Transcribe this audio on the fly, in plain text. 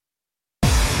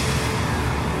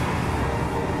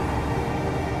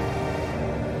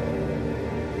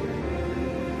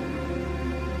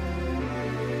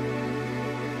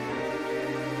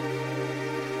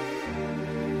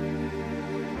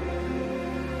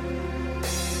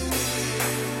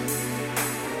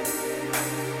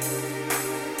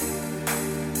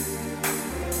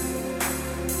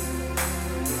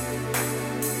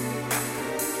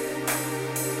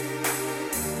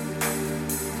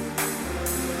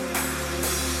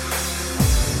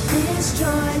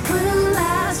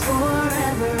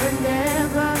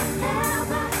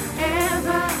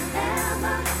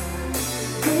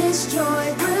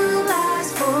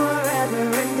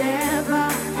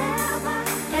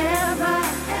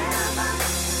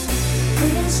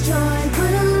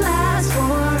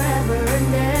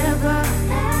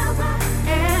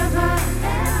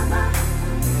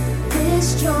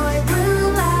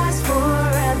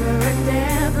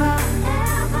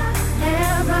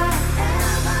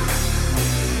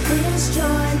This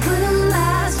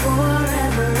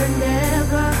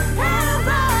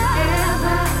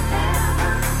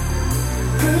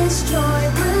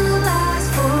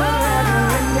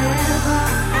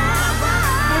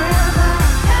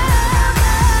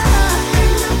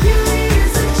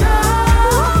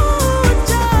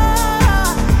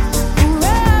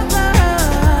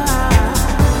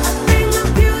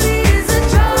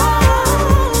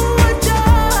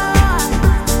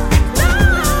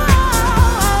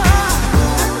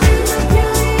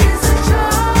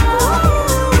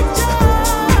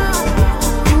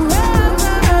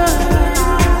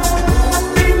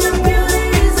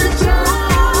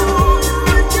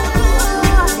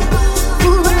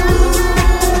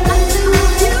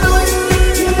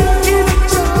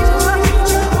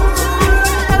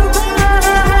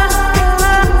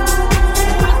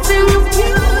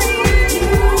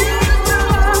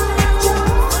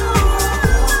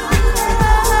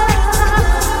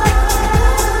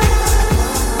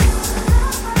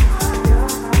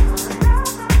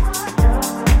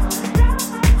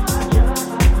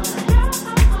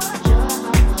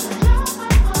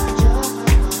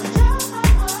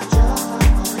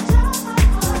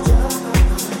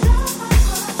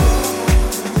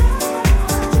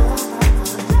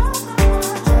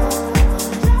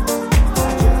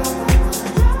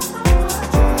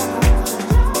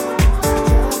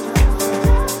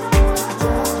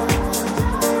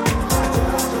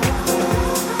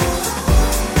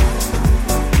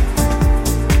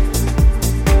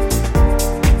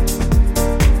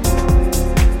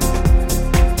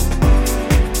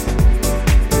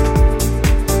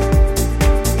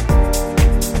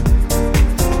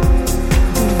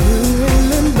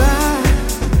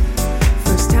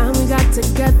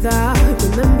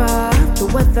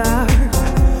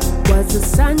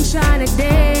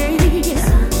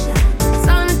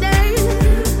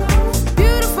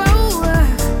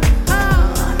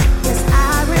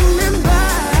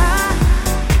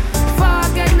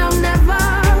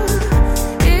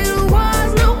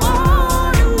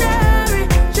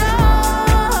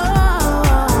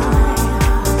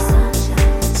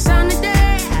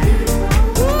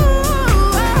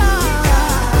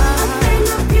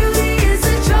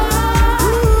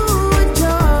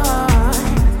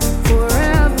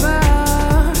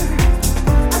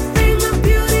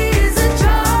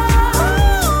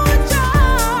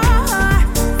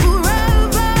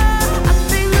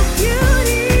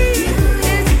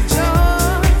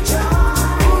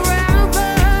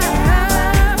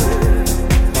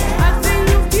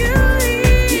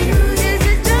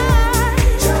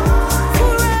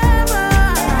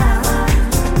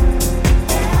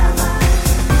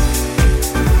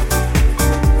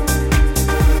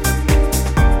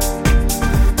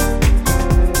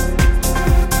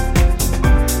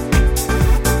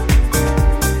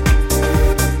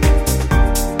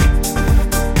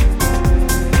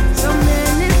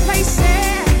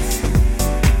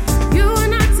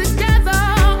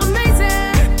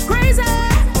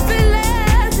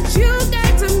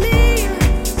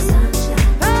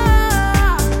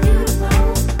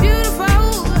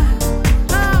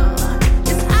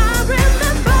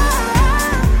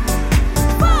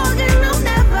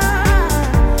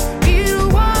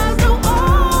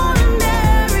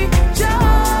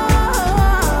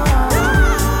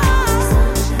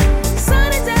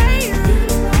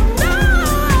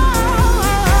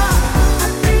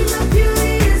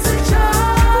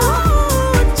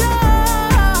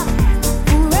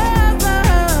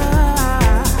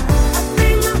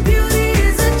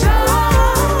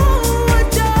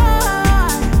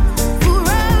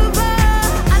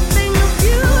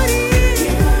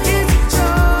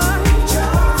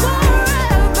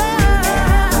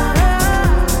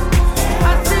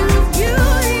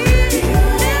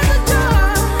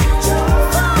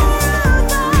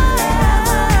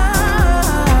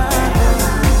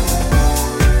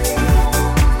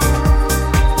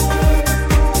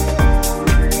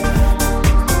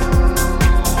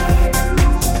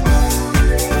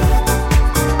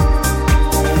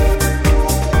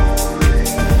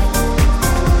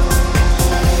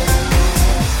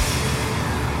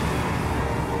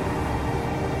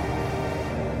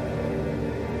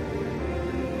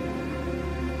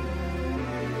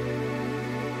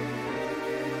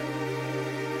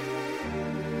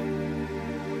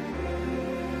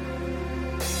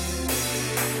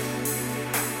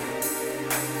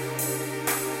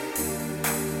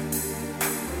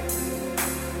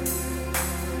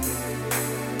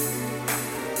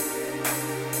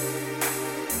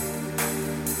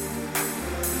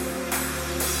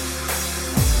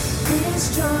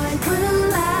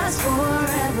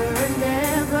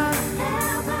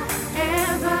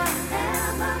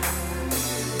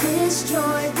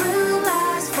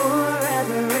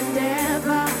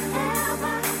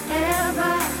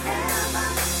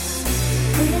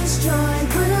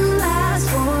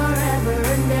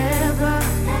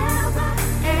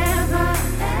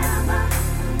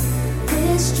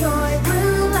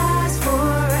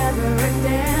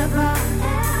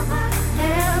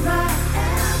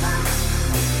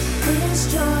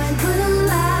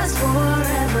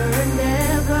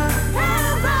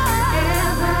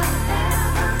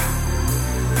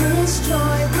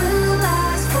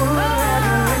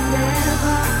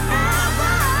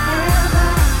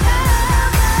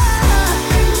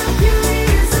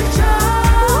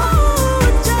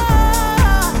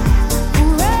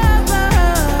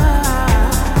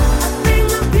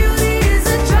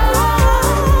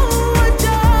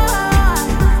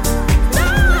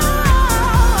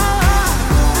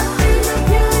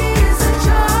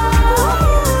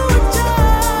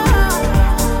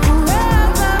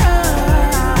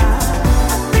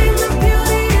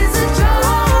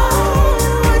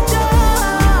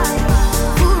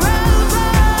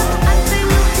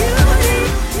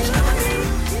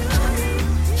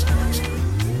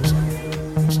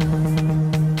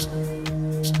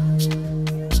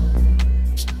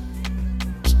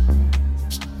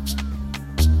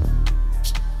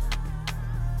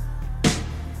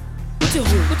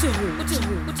Get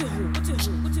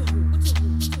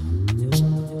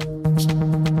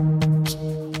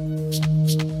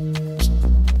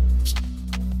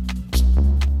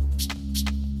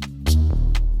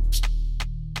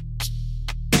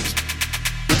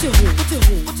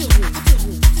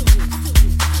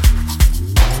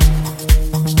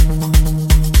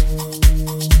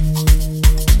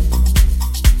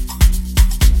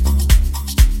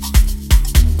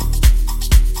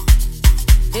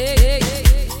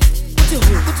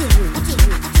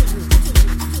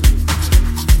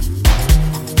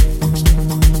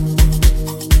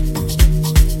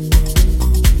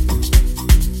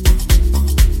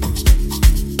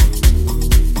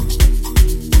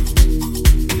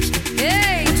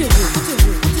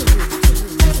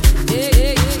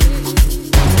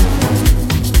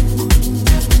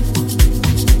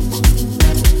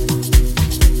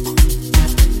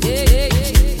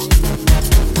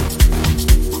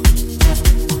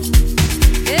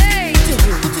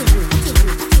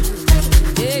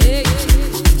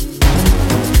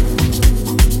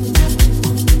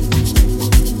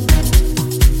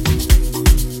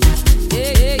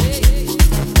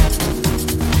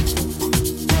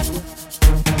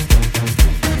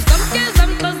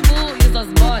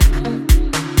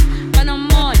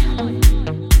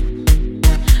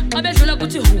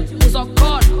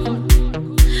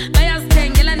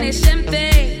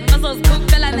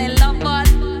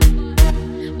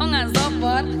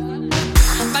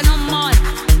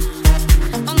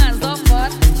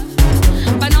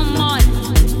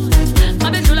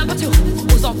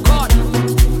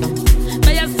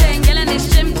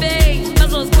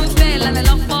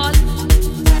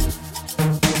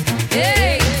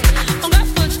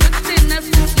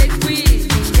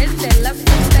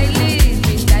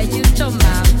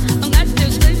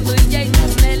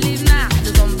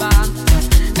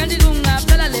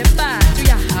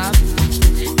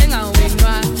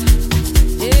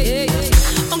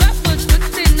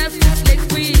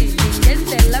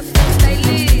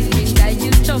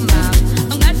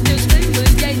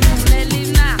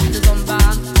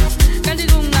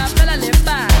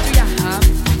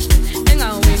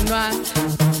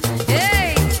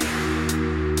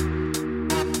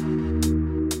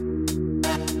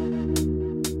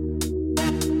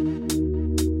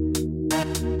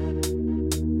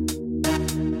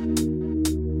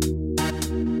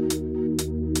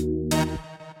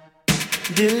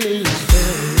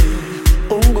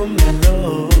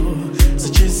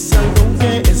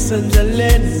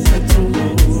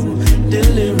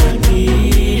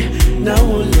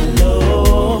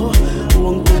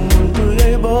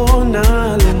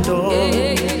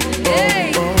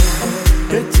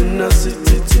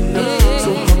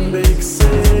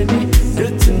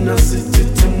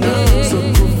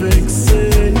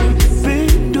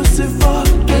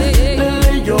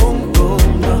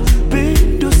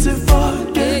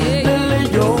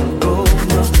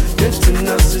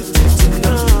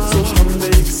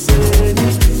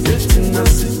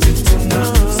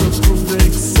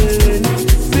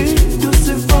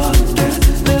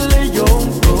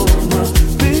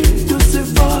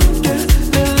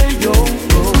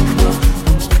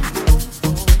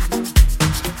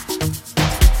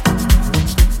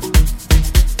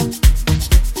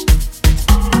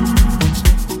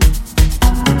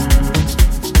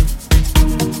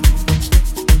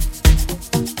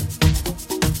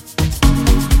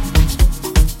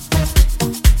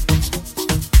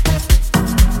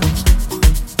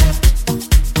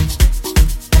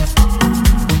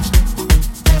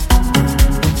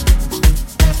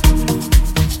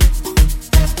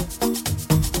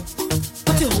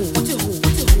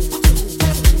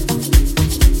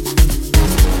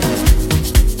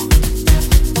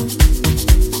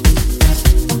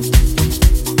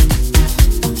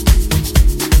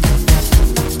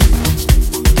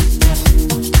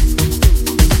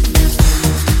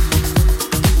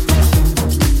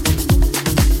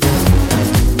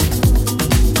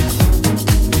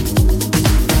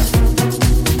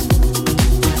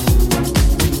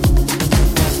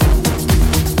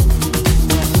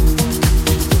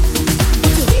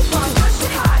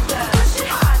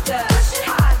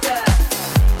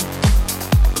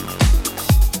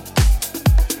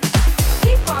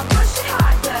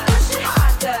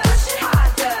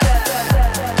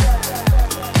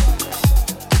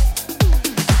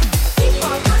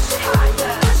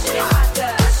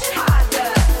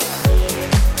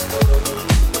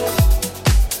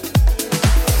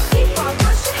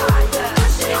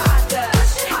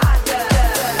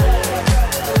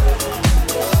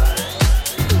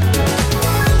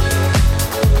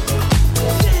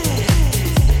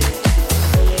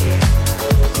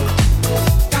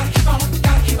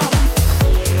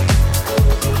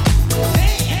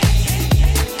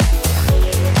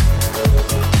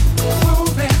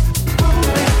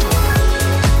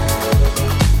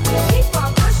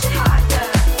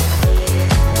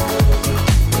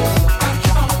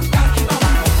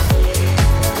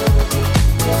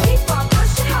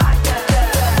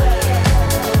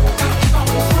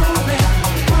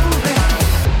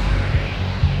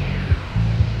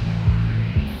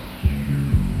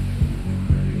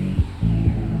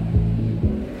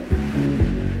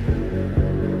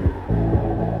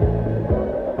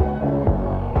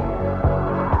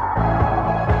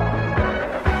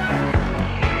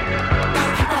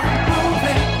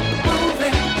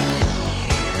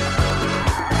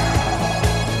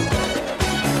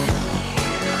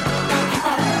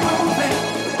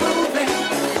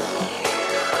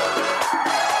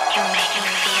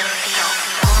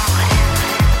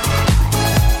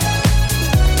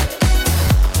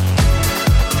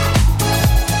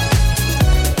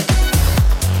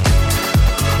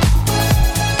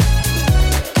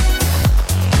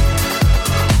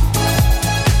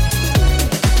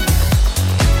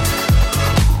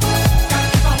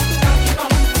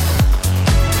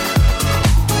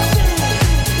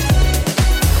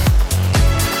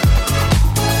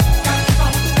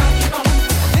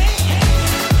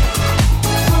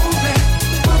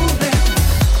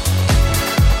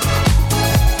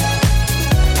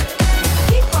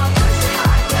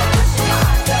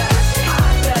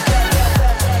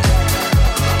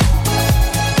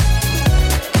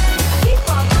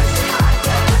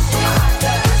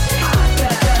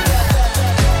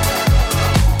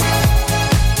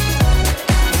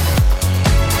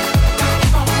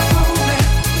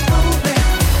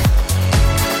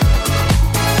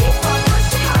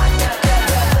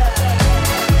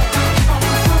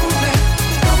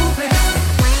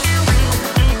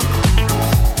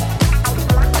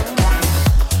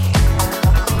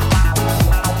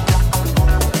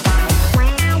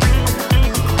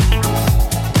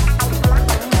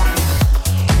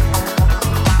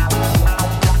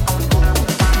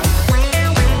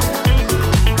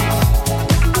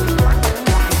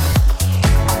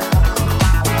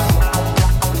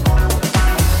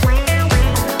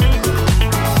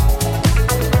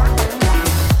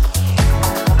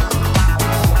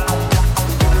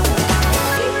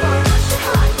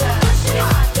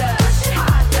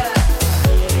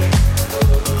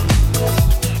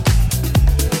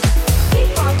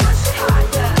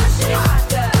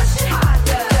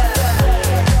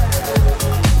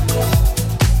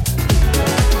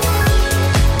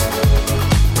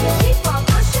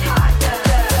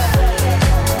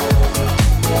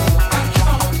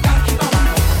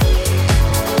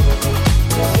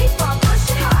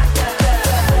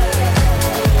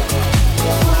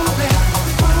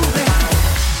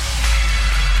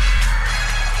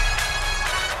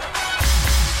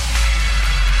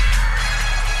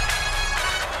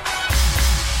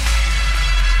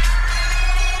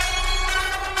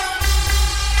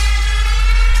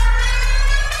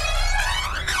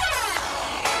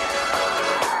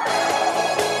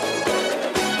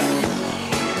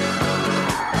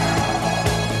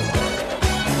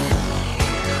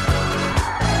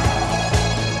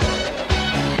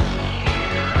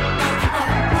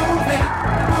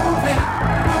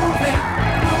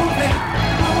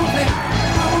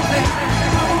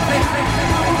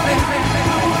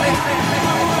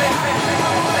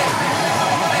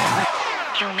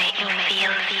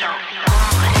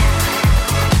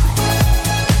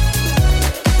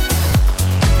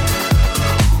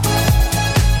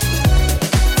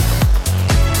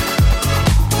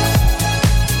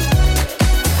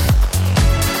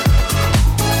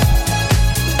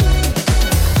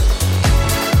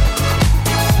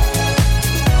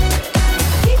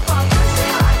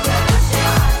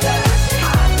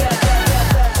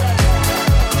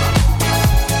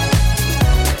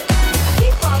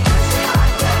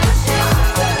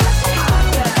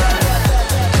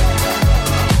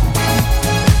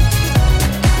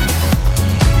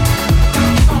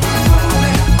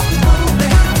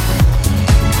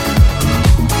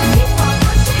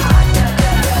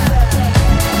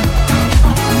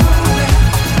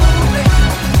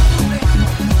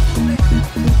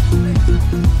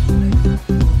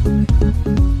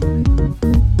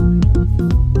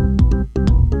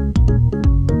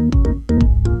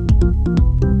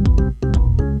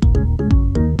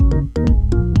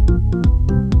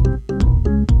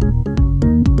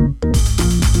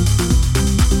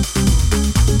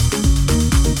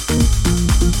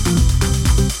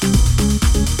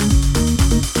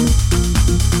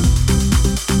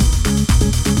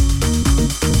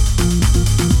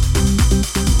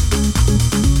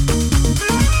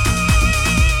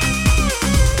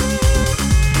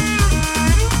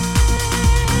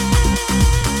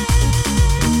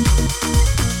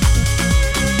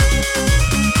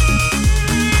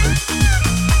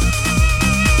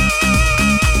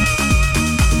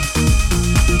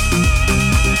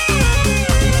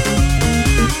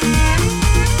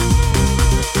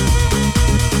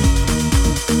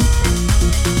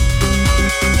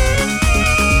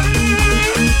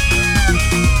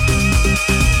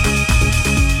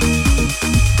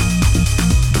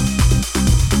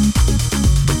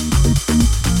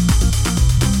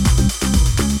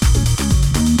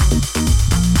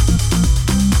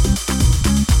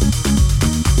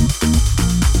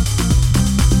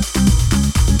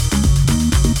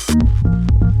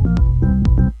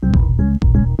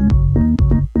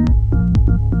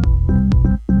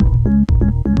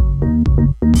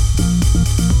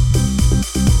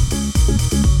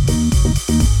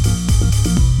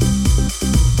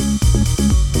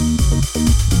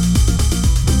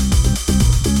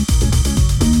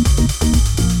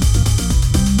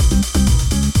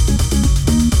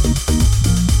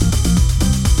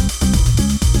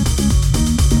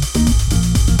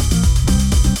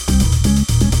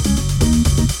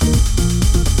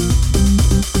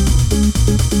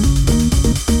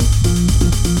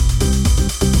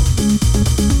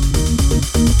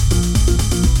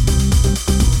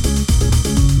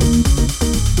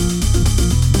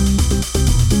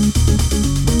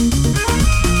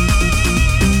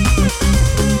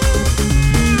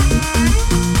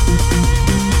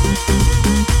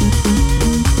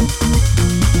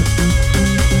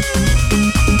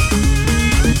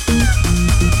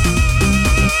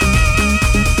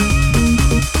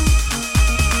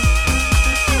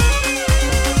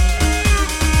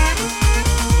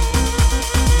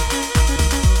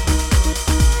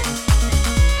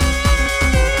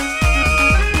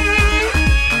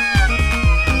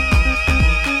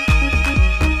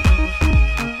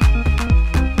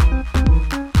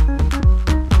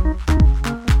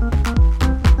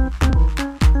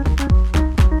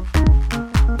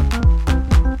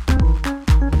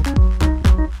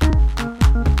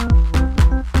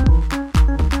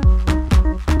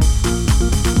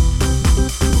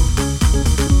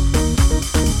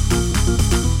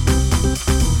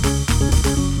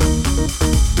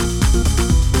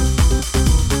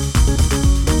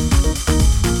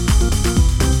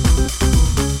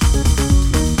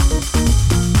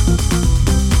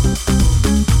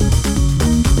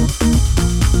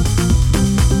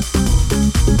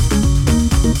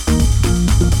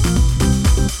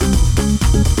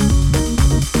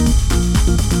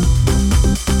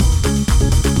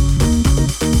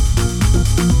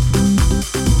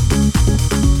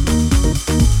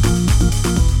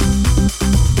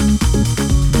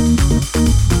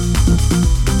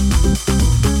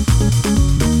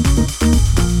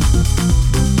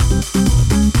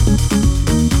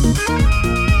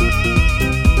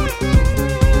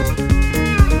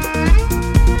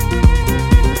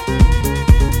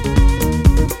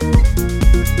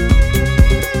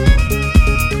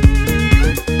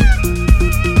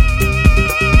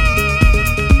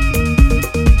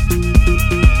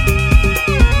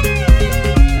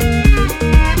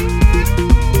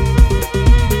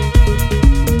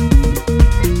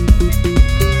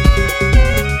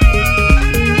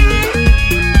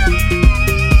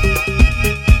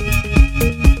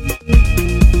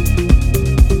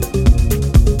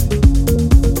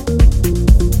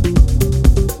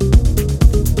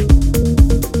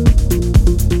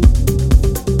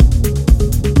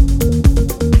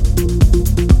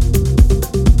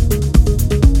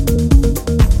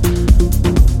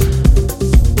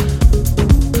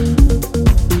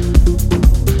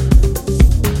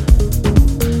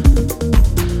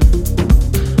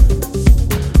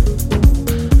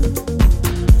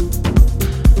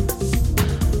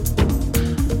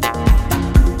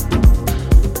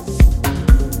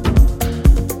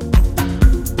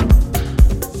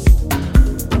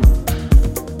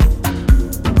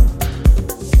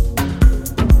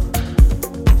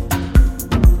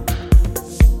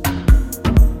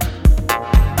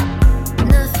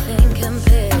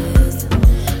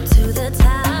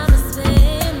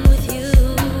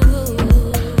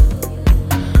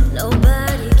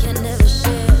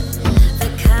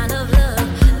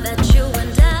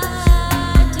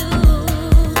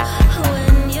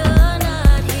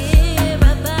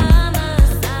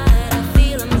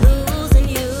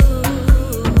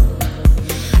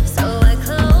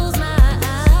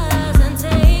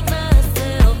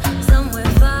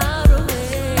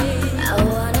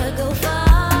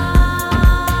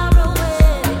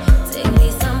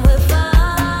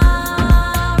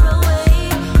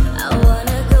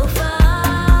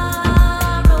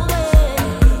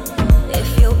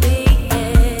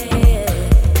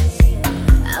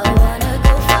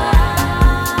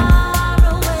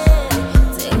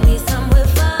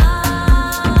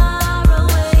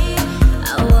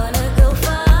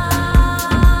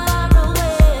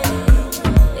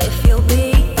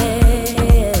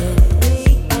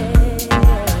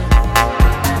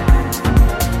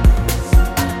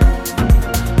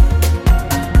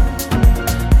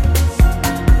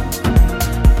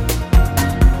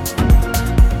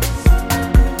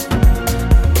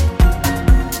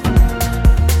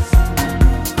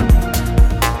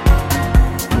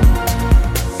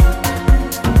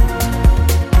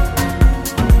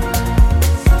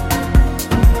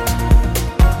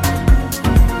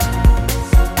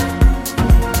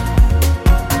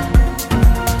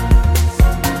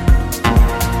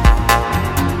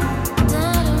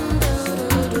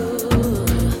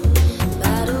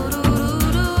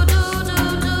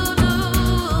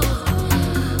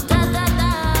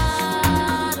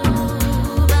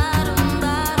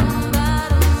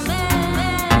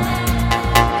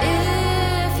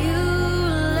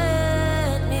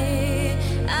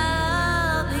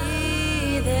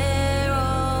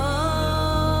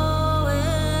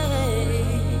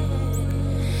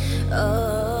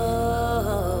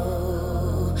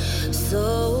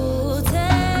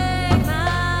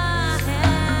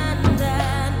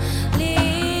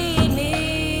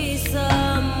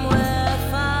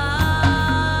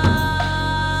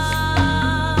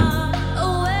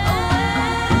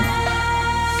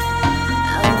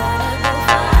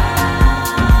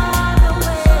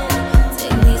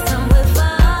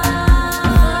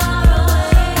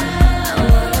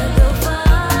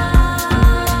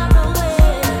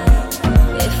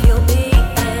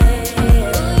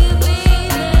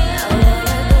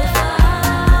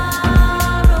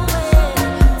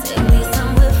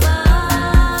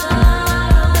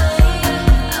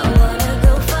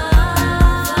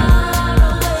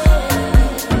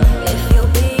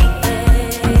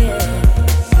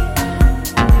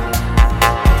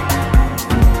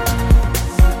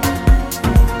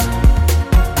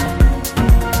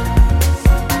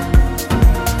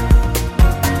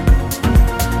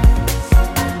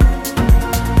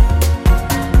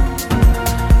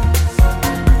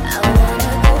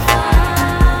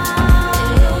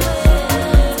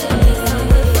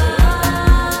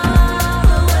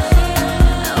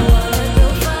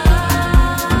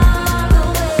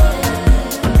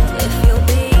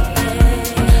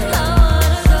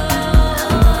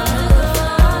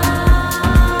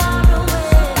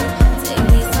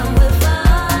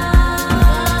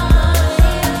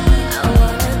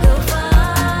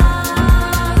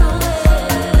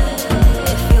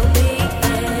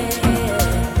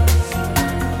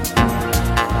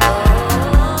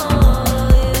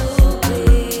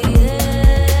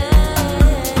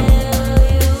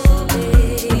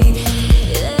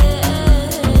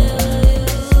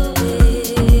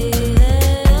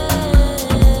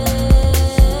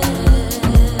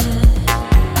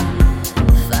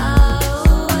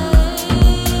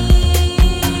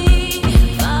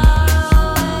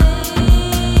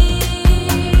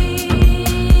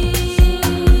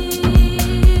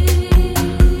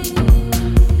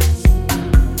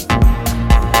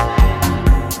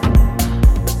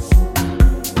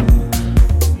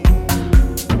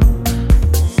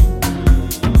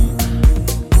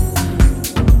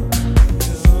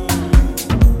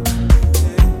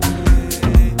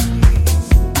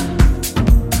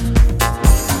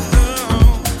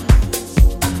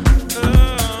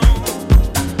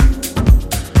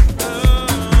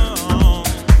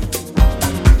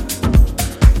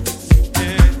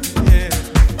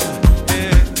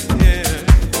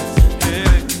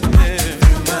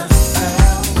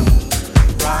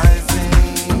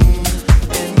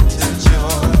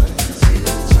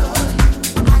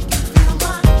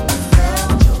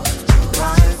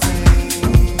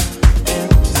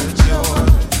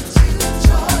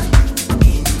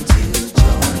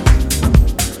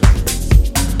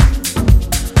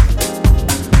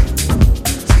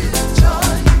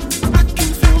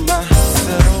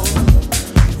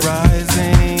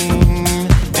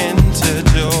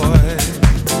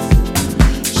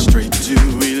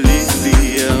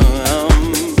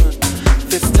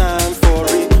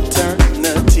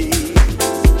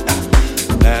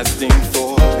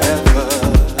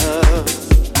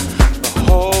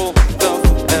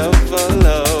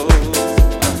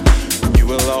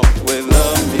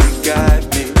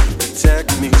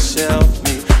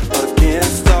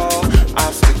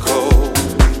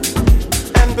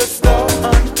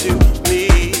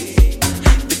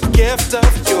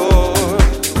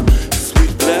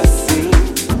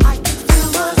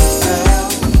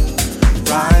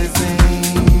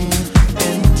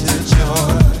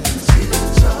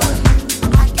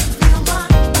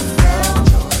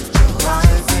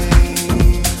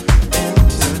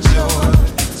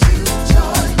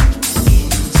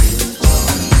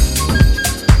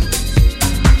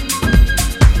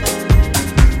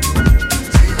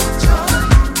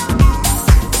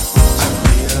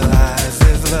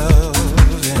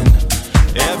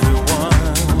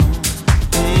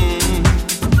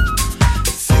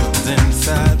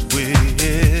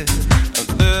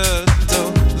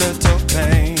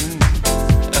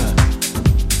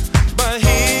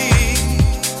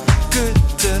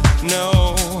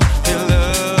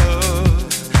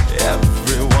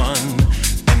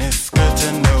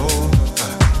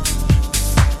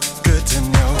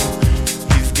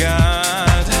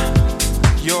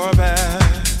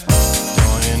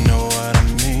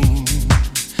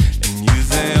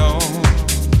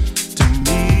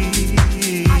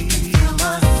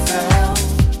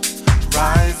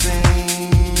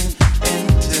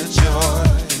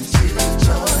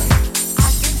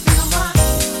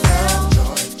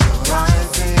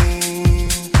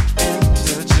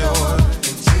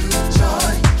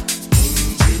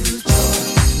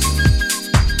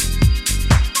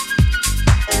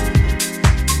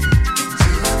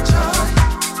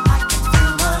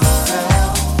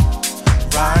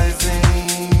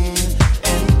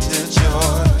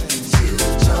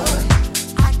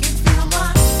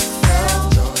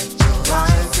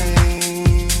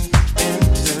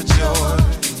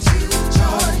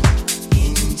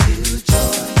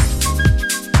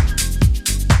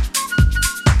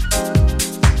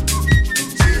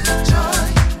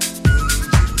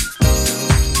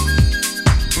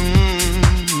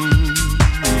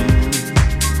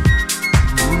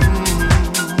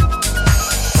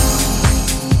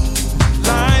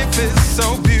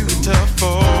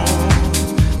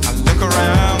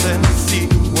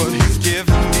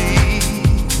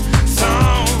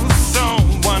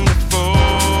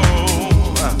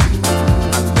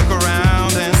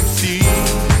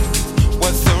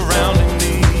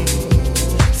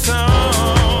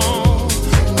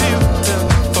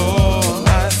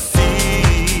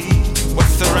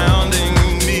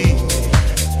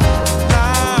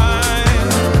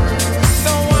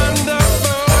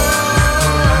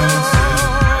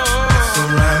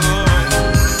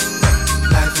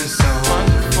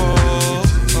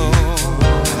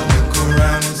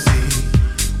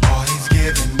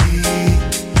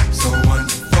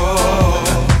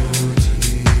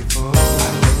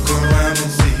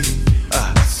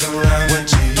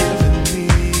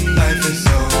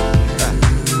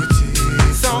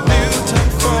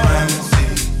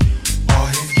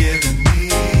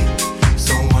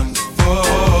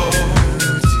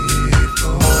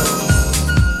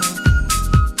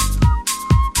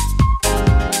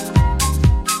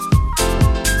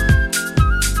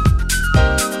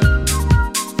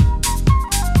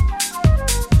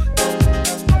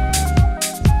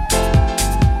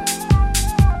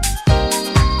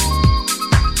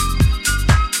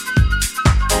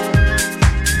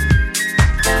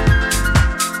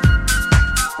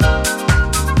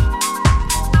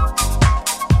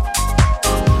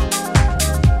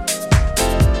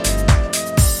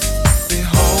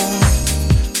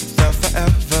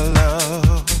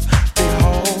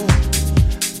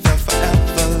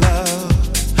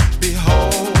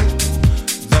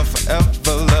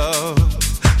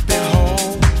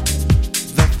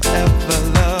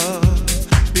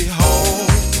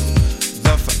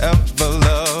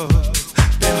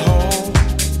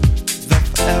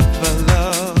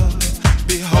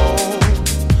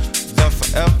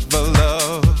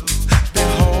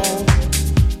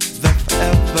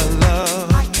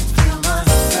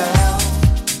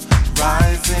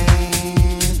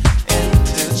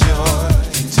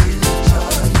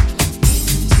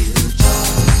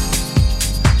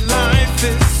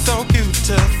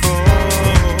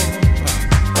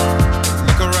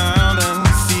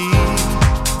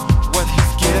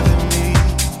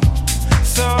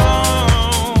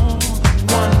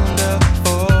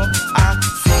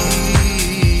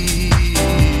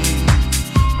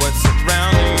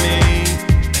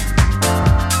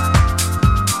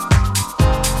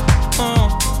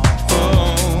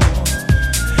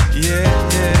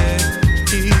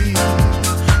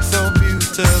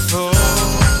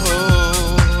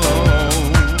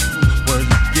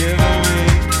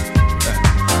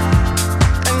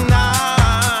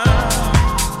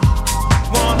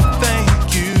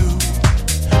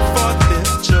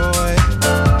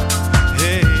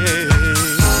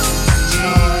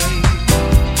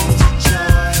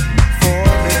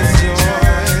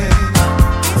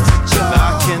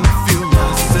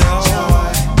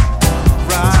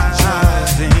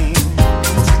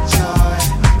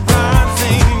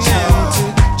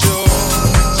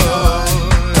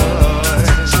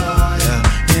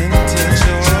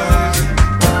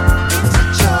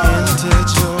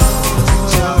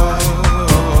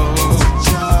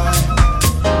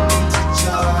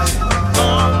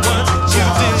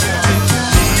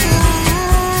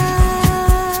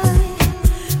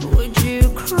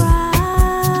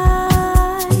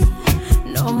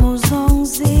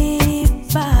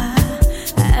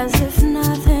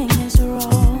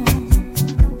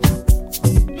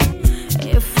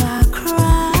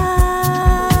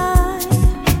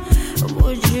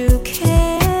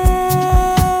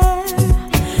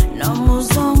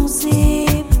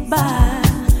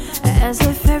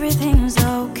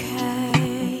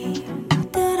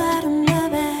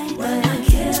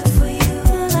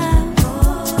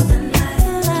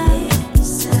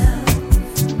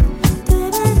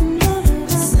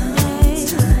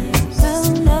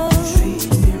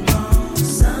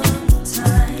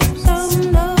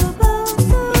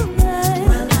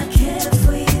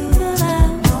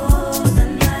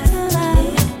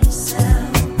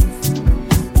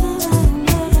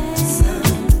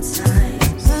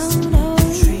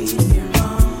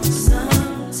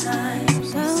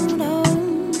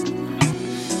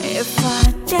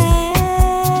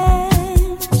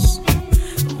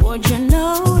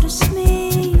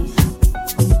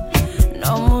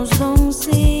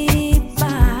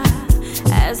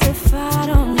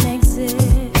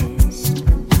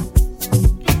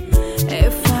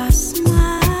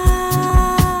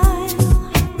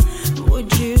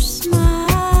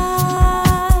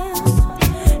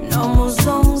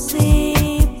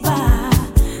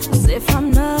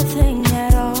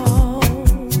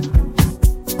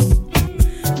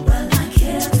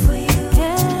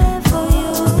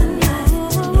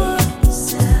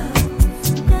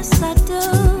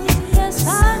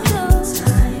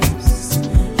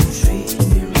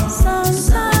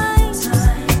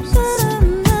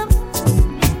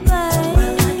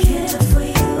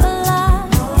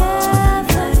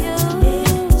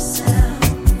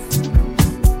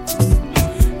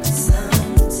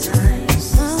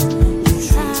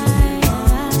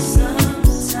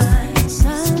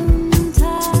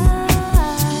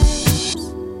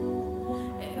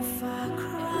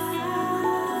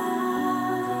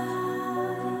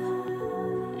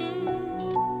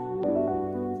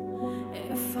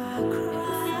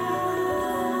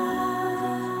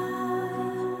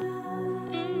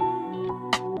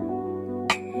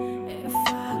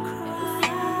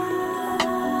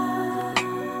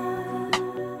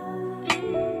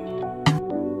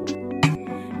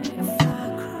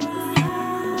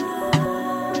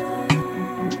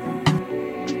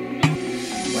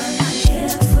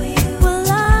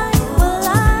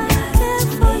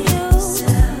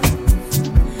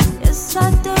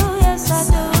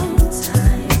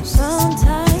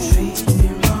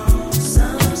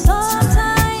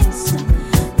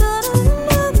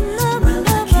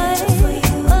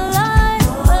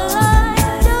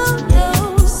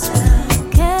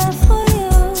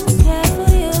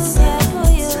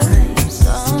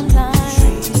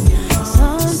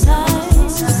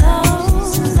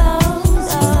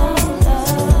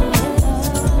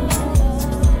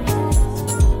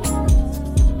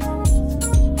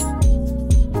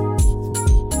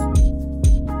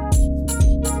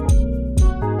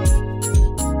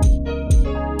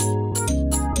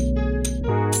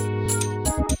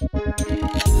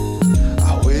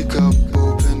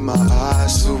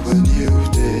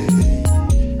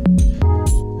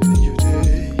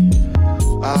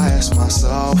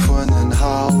myself, wondering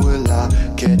how will I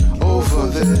get over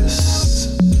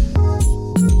this.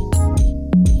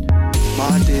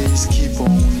 My days keep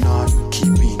on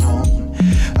keeping on.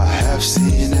 I have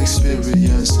seen,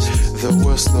 experienced the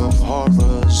worst of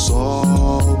horrors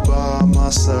all by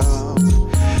myself.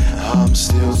 I'm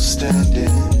still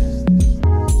standing.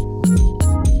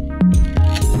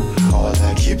 All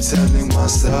I keep telling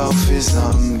myself is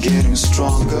I'm getting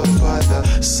stronger by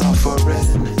the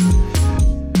suffering.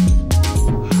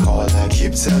 All I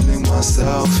keep telling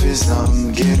myself is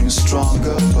I'm getting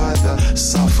stronger by the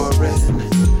suffering.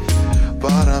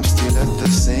 But I'm still at the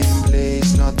same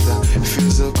place, not the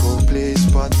physical place,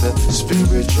 but the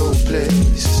spiritual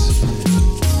place.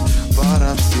 But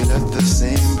I'm still at the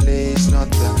same place, not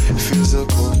the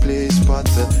physical place, but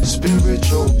the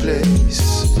spiritual place.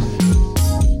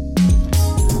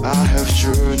 I have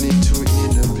journeyed to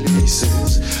inner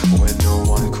places where no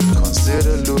one could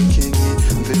consider looking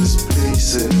in these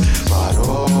places. But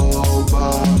all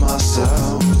by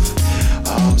myself,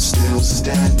 I'm still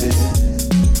standing.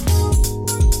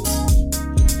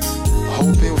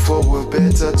 Hoping for a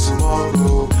better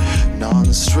tomorrow,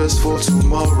 non-stressful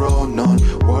tomorrow,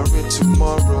 non-worried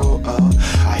tomorrow.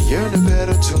 I yearn a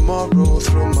better tomorrow.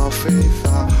 Through my faith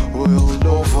I will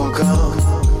overcome.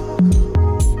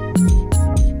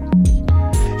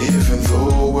 Even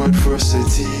though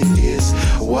adversity is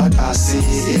what I see,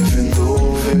 even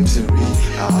though victory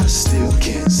I still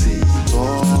can't see.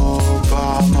 All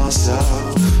by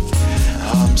myself,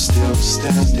 I'm still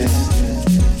standing.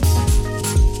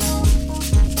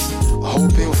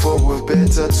 Hoping for a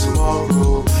better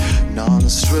tomorrow,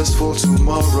 non-stressful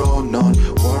tomorrow,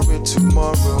 non-worried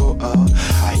tomorrow.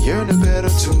 I yearn a better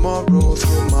tomorrow.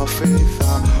 Through my faith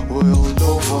I will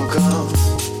overcome.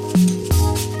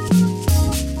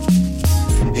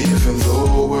 Even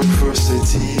though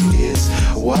adversity is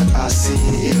what I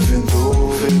see, even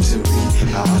though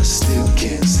victory I still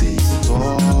can't see.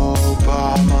 All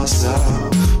by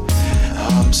myself,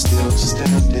 I'm still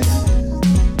standing.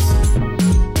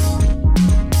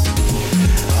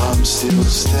 I'm still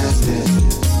standing.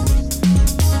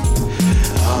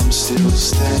 I'm still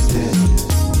standing.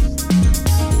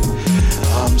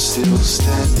 I'm still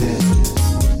standing.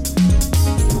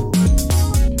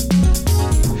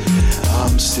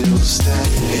 I'm still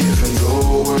standing. Even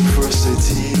though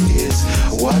adversity is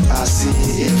what I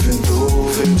see, even though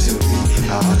victory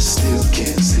I still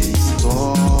can't see.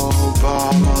 All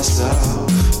by myself,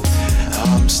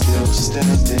 I'm still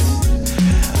standing.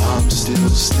 I'm still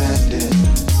standing.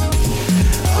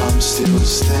 I'm still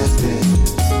standing.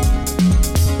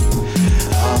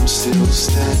 I'm still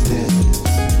standing.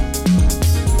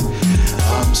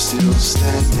 I'm still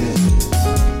standing.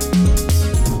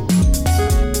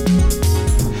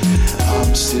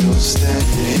 I'm still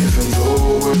standing. Even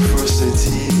though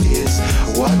adversity is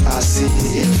what I see,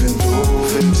 even though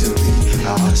victory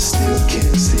I still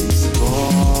can't see.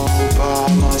 All by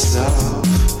myself,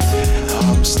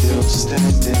 I'm still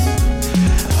standing.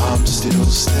 I'm still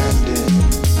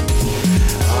standing.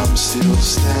 I'm still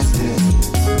standing.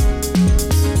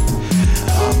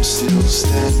 I'm still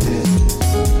standing.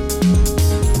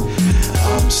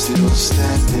 I'm still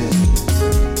standing.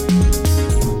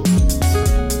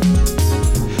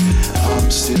 I'm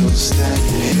still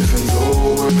standing. Even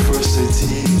though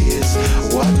adversity is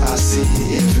what I see,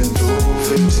 even though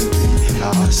victory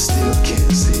I still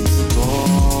can't see.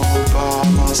 All by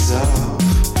myself,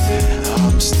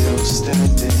 I'm still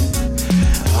standing.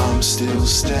 I'm still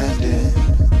standing.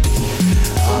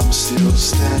 I'm still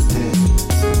standing.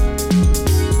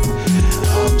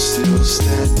 I'm still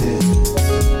standing.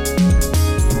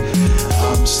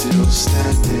 I'm still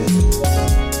standing.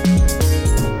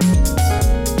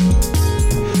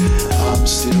 I'm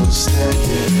still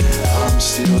standing. I'm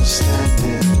still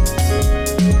standing.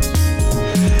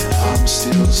 I'm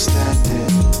still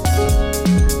standing.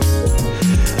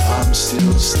 I'm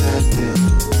still standing.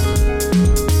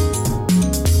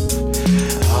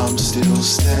 I'm still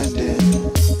standing.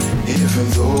 Even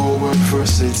though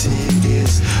adversity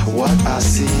is what I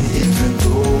see, even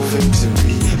though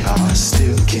victory I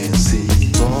still can't see.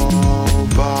 All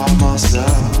by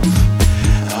myself,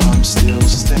 I'm still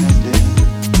standing.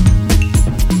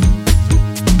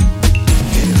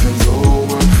 Even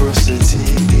though adversity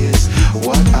is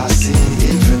what I see,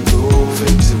 even though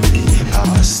victory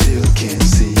I still can't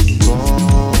see.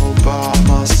 All by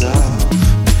myself,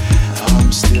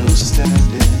 I'm still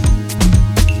standing.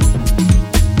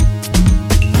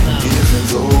 Even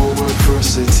though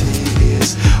adversity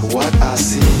is what I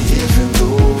see, even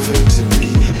though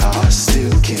victory I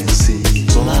still can't see.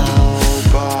 All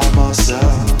by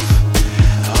myself,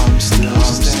 I'm still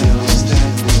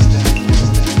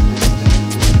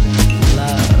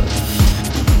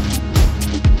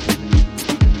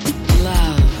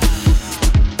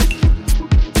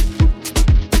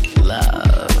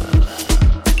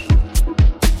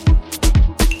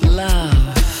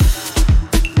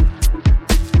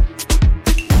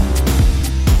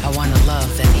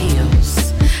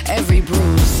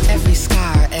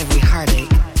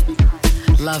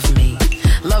Love me.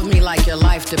 Love me like your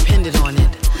life depended on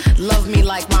it. Love me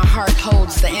like my heart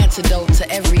holds the antidote to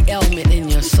every ailment in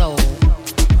your soul.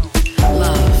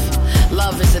 Love.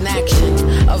 Love is an action,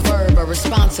 a verb, a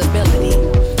responsibility.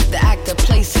 The act of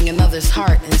placing another's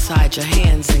heart inside your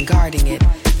hands and guarding it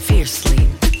fiercely.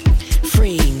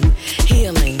 Freeing,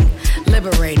 healing,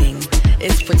 liberating.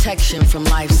 It's protection from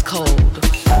life's cold.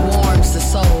 Warms the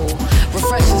soul,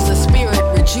 refreshes the spirit,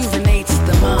 rejuvenates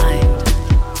the mind.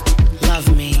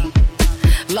 Love me.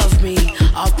 Love me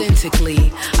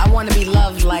authentically. I want to be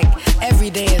loved like every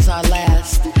day is our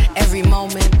last. Every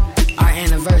moment, our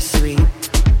anniversary.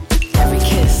 Every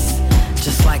kiss,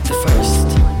 just like the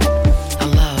first. A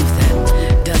love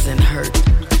that doesn't hurt.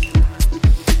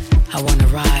 I want to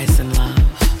rise in love.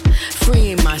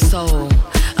 Freeing my soul.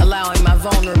 Allowing my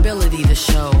vulnerability to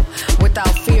show.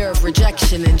 Without fear of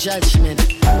rejection and judgment.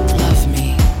 Love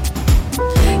me.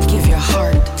 Give your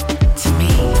heart to me.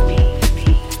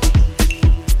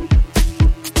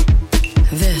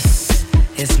 This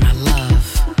is my love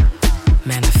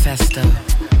manifesto.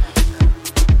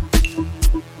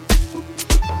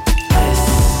 This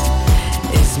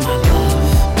is my love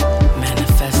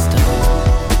manifesto.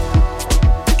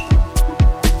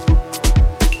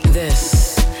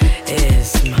 This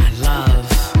is my love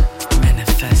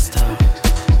manifesto.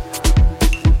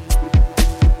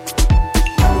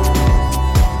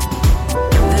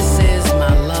 This is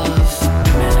my love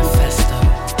manifesto.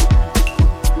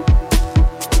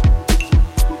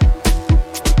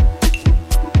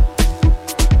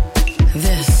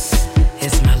 This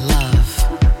is my love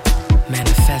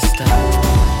manifesto.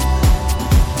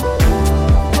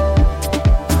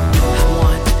 I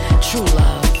want true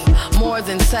love. More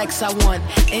than sex, I want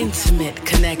intimate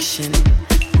connection.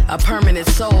 A permanent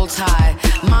soul tie,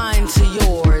 mine to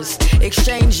yours.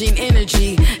 Exchanging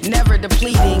energy, never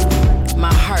depleting.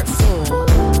 My heart full,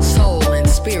 soul and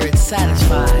spirit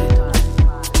satisfied.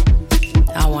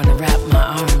 I want to wrap my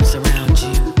arms around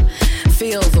you.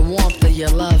 Feel the warmth of your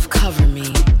love cover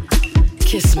me.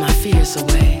 Kiss my fears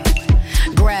away.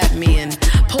 Grab me and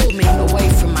pull me away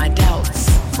from my doubts.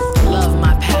 Love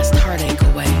my past heartache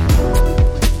away.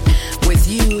 With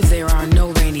you, there are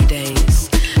no rainy days.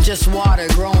 Just water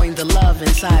growing the love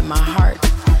inside my heart.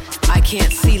 I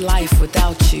can't see life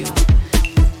without you.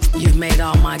 You've made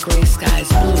all my gray skies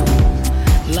blue.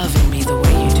 Loving me the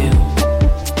way you do.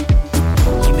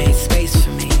 You made space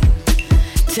for me.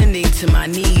 Tending to my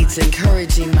needs,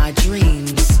 encouraging my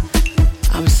dreams.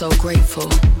 I'm so grateful.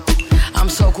 I'm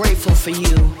so grateful for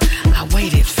you. I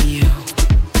waited for you.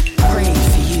 Prayed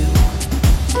for you.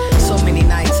 So many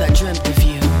nights I dreamt of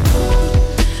you.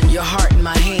 Your heart in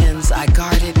my hands, I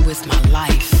guarded with my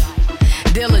life.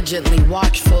 Diligently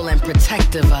watchful and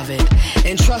protective of it.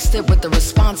 Entrusted with the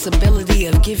responsibility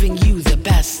of giving you the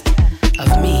best of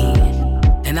me.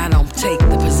 And I don't take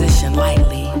the position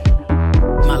lightly.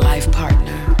 My life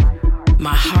partner,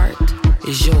 my heart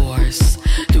is yours.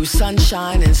 Through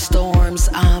sunshine and storms,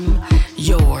 I'm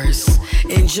yours.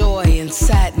 In joy and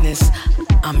sadness,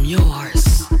 I'm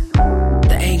yours.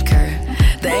 The anchor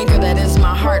that is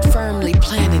my heart firmly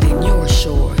planted in your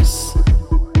shores.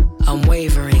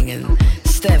 Unwavering and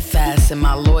steadfast in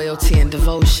my loyalty and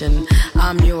devotion,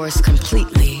 I'm yours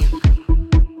completely.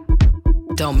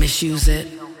 Don't misuse it.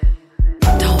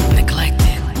 Don't neglect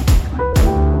it.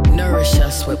 Nourish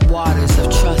us with waters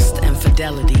of trust and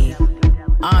fidelity.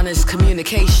 Honest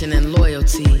communication and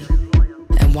loyalty.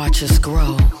 And watch us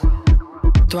grow,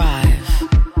 thrive,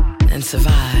 and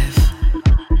survive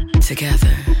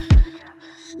together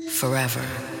forever.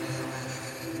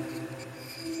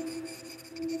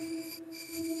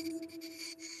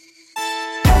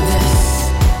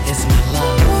 This is my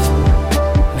love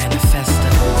manifesto.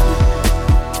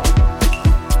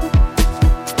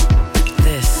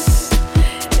 This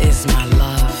is my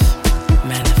love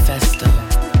manifesto.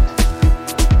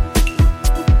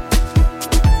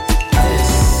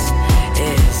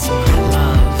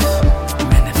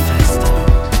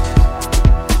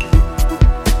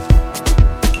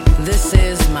 This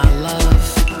is my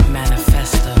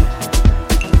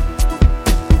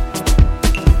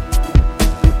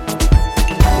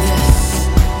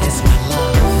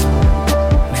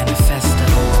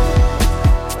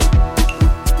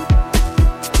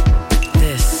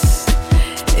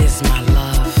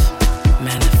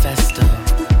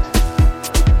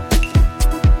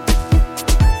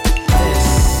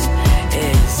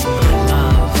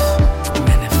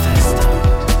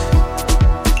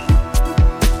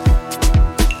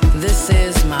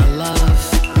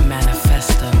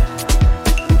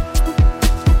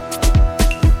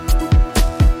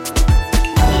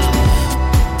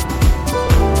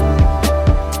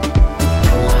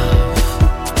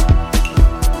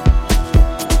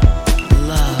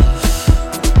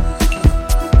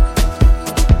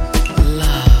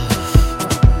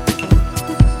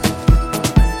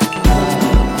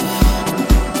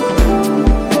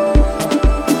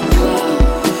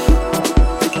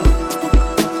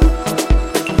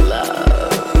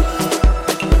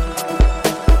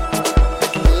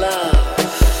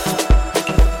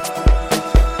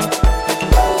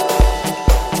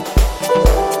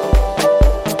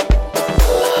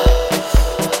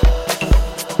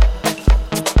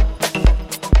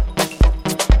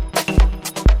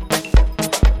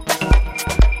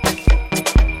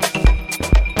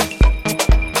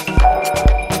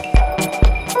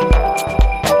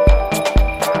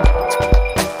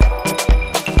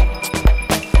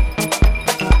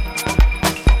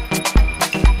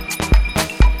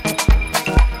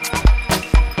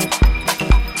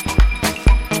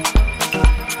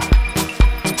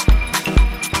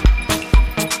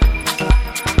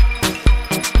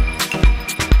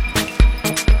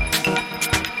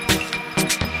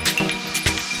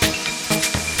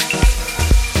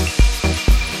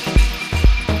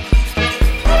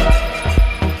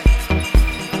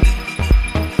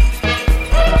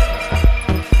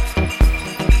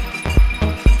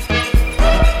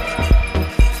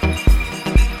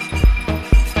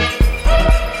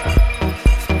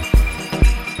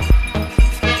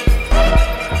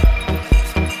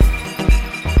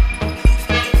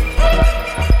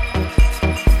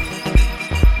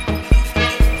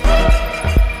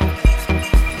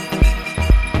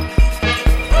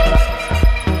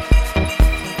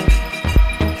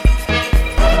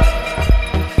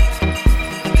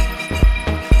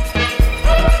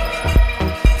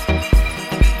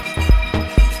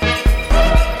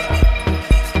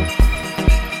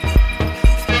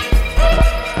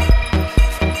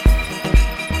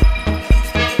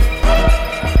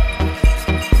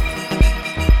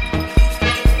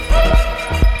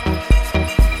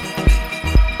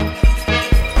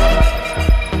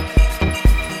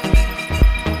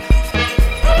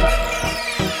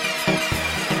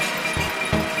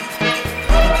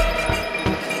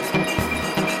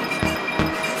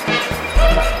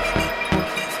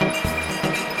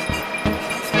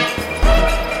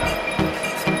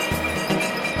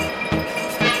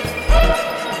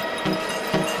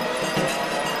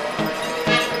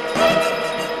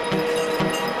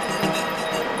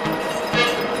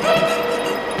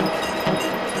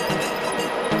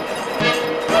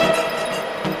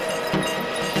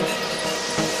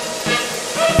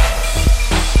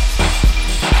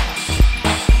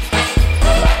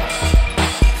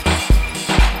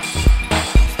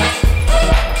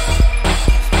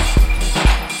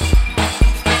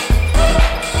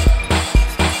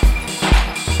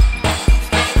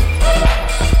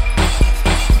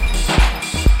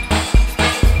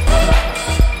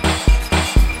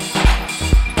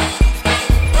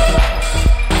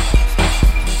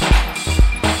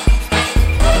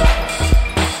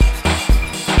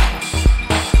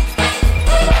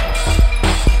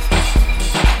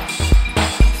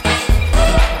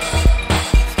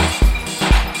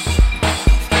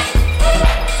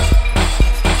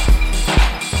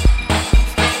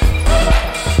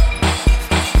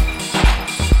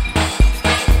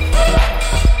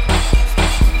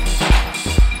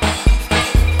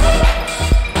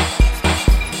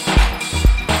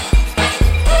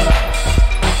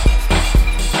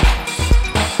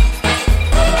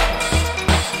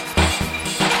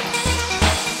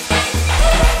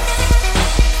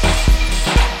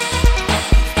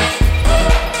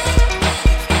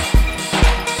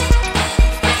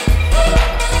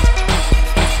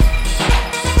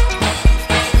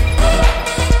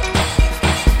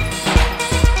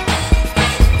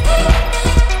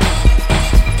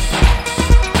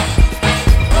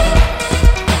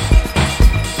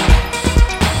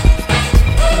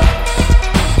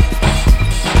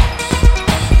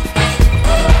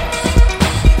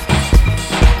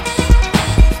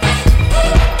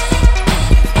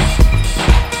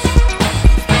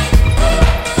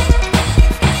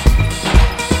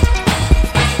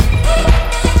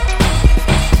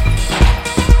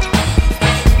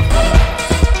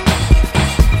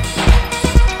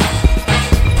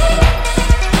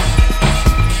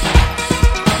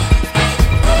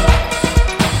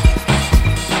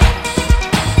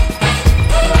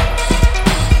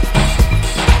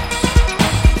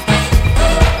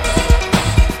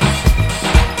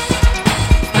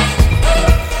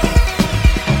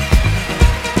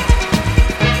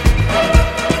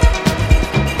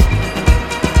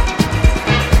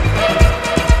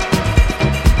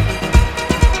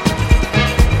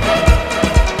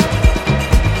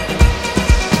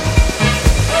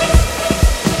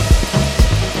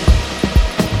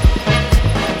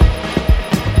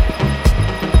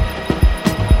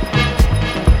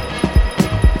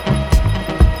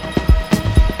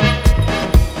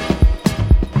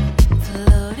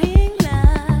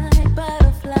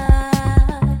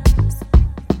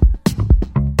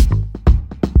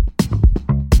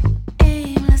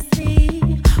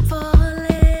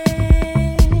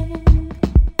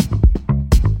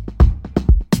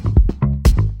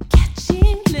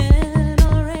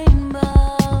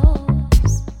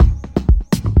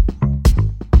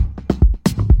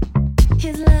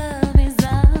His love is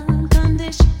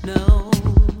unconditional.